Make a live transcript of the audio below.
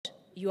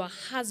your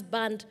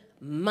husband,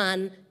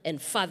 man,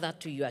 and father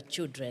to your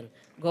children.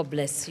 God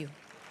bless you.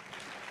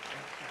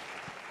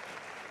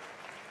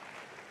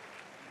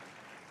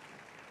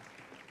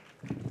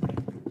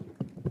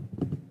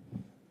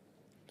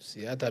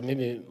 Si hata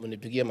mimi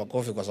mnipigie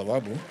makofi kwa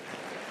sababu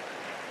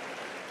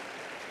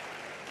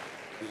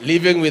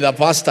living with a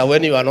pastor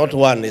when you are not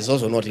one is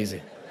also not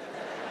easy.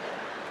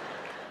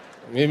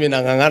 Mimi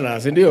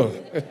nangangana, si ndio?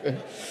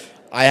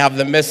 I have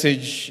the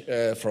message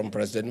from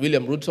President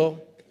William Ruto.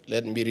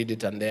 Let me read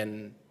it and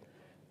then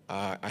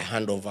I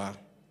hand over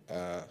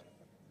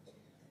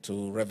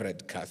to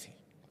Reverend Kathy.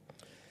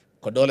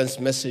 Condolence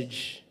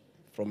message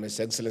from His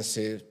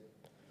Excellency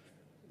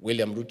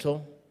William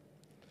Ruto,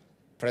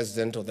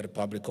 President of the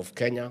Republic of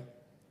Kenya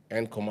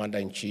and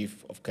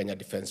Commander-in-Chief of Kenya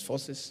Defense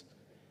Forces,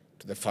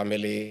 to the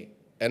family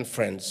and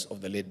friends of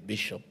the late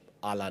Bishop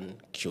Allan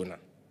Kiuna.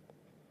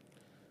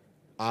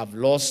 I've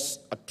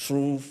lost a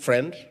true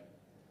friend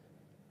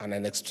and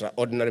an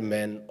extraordinary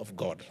man of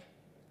God.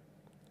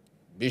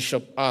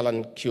 Bishop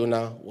Allan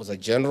Kiuna was a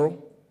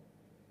general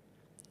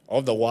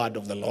of the Word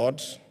of the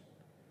Lord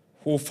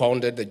who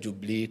founded the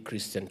Jubilee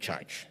Christian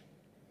Church.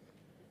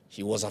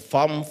 He was a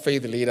firm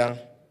faith leader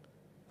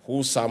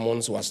whose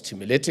sermons were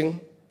stimulating,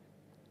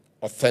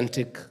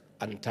 authentic,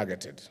 and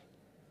targeted.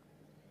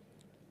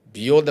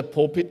 Beyond the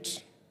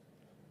pulpit,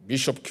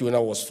 Bishop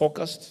Kiuna was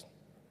focused,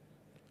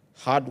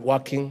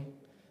 hardworking,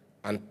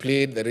 and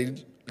played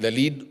the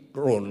lead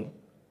role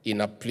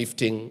in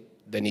uplifting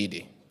the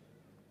needy.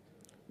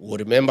 We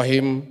remember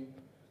him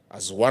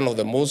as one of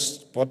the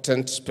most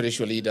potent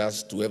spiritual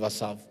leaders to ever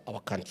serve our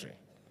country.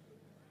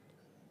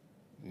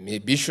 May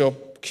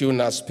Bishop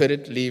Kiuna's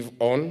spirit live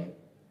on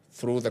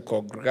through the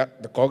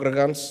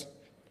congregants,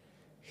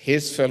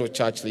 his fellow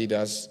church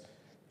leaders,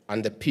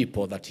 and the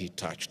people that he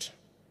touched.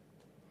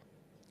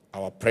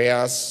 Our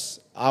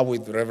prayers are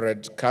with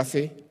Reverend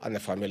Kathy and the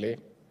family,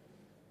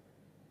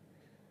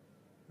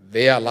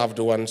 their loved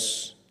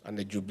ones, and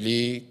the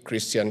Jubilee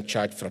Christian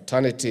Church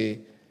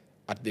fraternity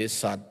at this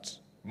sad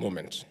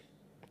moment.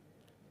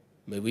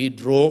 May we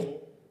draw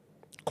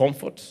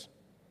comfort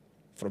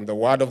from the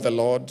word of the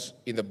Lord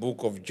in the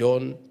book of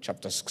John,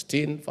 chapter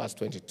 16, verse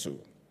 22.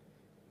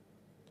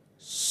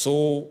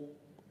 So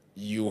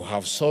you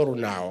have sorrow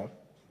now,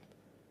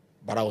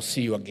 but I'll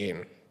see you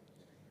again.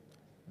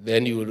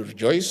 Then you will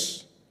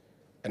rejoice,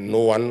 and no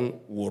one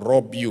will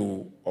rob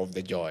you of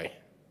the joy.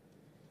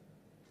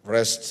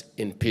 Rest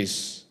in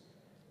peace,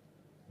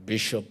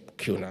 Bishop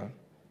Kiuna.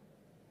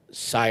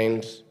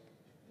 Signed,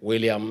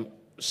 William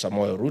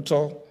Samoei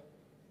Ruto,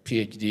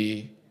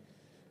 PhD,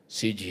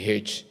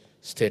 CGH,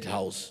 State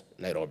House,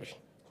 Nairobi.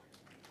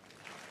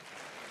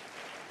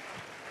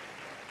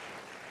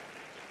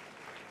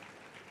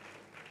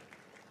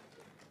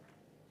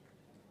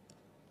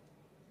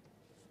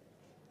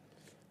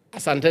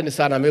 Asanteni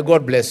sana. May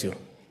God bless you.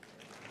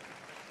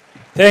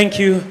 Thank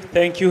you,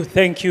 thank you,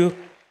 thank you,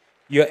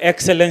 Your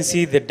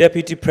Excellency, the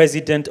Deputy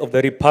President of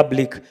the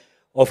Republic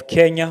of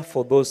Kenya,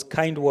 for those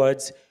kind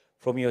words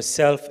from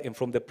yourself and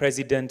from the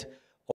President